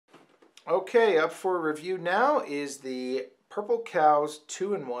Okay, up for review now is the Purple Cow's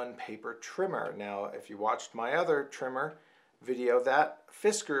 2-in-1 paper trimmer. Now, if you watched my other trimmer video, that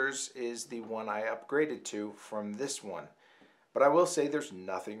Fiskars is the one I upgraded to from this one. But I will say there's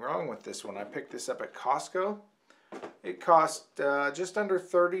nothing wrong with this one. I picked this up at Costco. It cost just under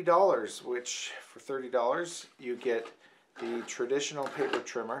 $30, which for $30 you get the traditional paper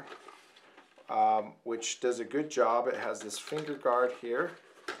trimmer, which does a good job. It has this finger guard here,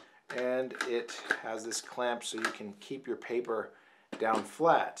 and it has this clamp so you can keep your paper down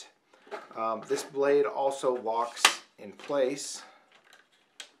flat. This blade also locks in place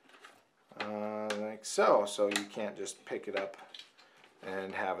like so you can't just pick it up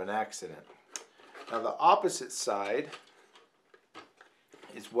and have an accident. Now the opposite side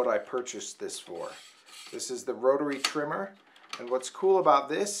is what I purchased this for. This is the Rotary trimmer, and what's cool about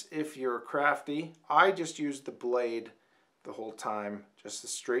this, if you're crafty, I just used the blade the whole time, just a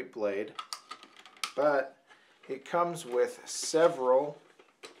straight blade, but it comes with several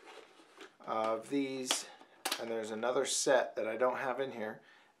of these, and there's another set that I don't have in here.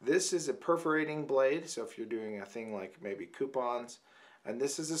 This is a perforating blade, so if you're doing a thing like maybe coupons, and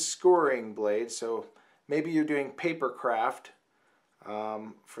this is a scoring blade, so maybe you're doing paper craft.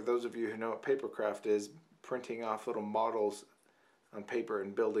 For those of you who know what paper craft is, printing off little models on paper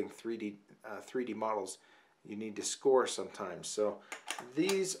and building 3D models, you need to score sometimes. So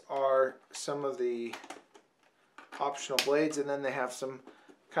these are some of the optional blades, and then they have some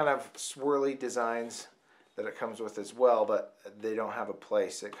kind of swirly designs that it comes with as well, but they don't have a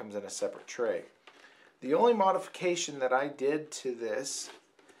place. It comes in a separate tray. The only modification that I did to this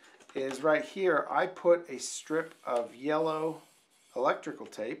is right here. I put a strip of yellow electrical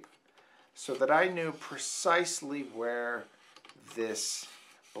tape so that I knew precisely where this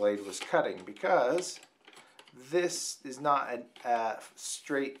blade was cutting, because this is not a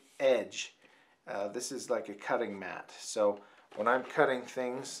straight edge. This is like a cutting mat. So when I'm cutting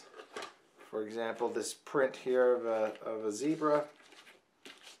things, for example, this print here of a zebra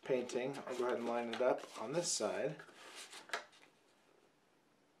painting, I'll go ahead and line it up on this side.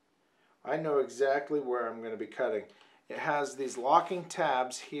 I know exactly where I'm going to be cutting. It has these locking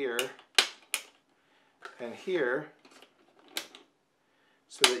tabs here and here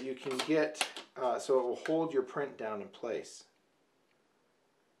so that you can get, so it will hold your print down in place.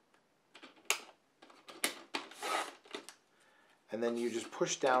 And then you just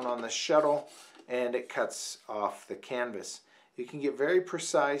push down on the shuttle and it cuts off the canvas. You can get very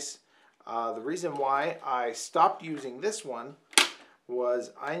precise. The reason why I stopped using this one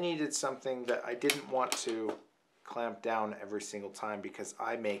was I needed something that I didn't want to clamp down every single time, because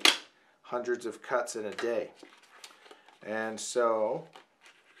I make hundreds of cuts in a day. And so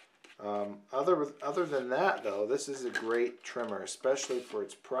other than that though, this is a great trimmer, especially for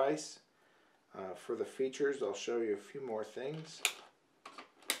its price. For the features, I'll show you a few more things.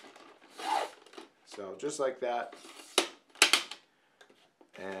 So just like that,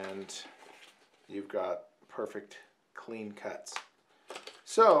 and you've got perfect clean cuts.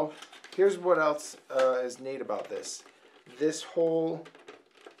 So here's what else is neat about this. This whole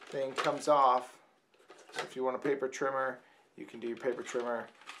thing comes off. If you want a paper trimmer, you can do your paper trimmer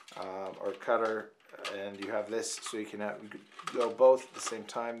or cutter, and you have this so you can go both at the same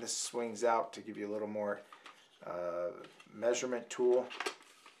time. This swings out to give you a little more measurement tool,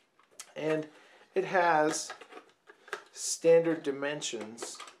 and it has standard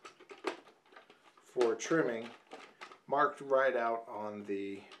dimensions for trimming marked right out on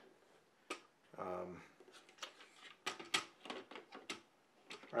the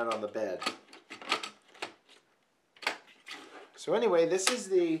bed. So anyway, this is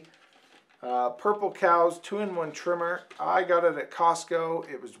the Purple Cow's 2-in-1 trimmer. I got it at Costco.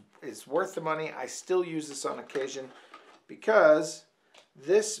 It's worth the money. I still use this on occasion because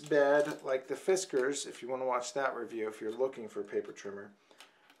this bed, like the Fiskars, if you want to watch that review, if you're looking for a paper trimmer,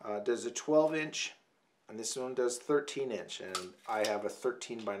 does a 12-inch, and this one does 13-inch. And I have a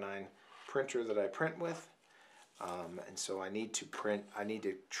 13x9 printer that I print with, and so I need to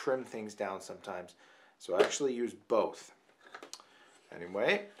trim things down sometimes. So I actually use both.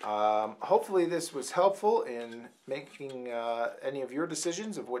 Anyway, hopefully this was helpful in making any of your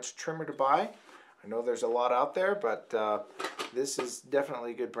decisions of which trimmer to buy. I know there's a lot out there, but this is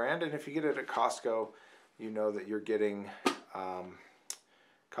definitely a good brand. And if you get it at Costco, you know that you're getting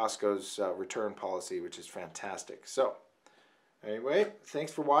Costco's return policy, which is fantastic. So anyway,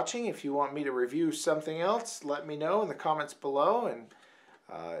 thanks for watching. If you want me to review something else, let me know in the comments below. And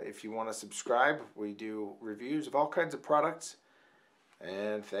if you want to subscribe, we do reviews of all kinds of products.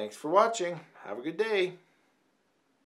 And thanks for watching. Have a good day.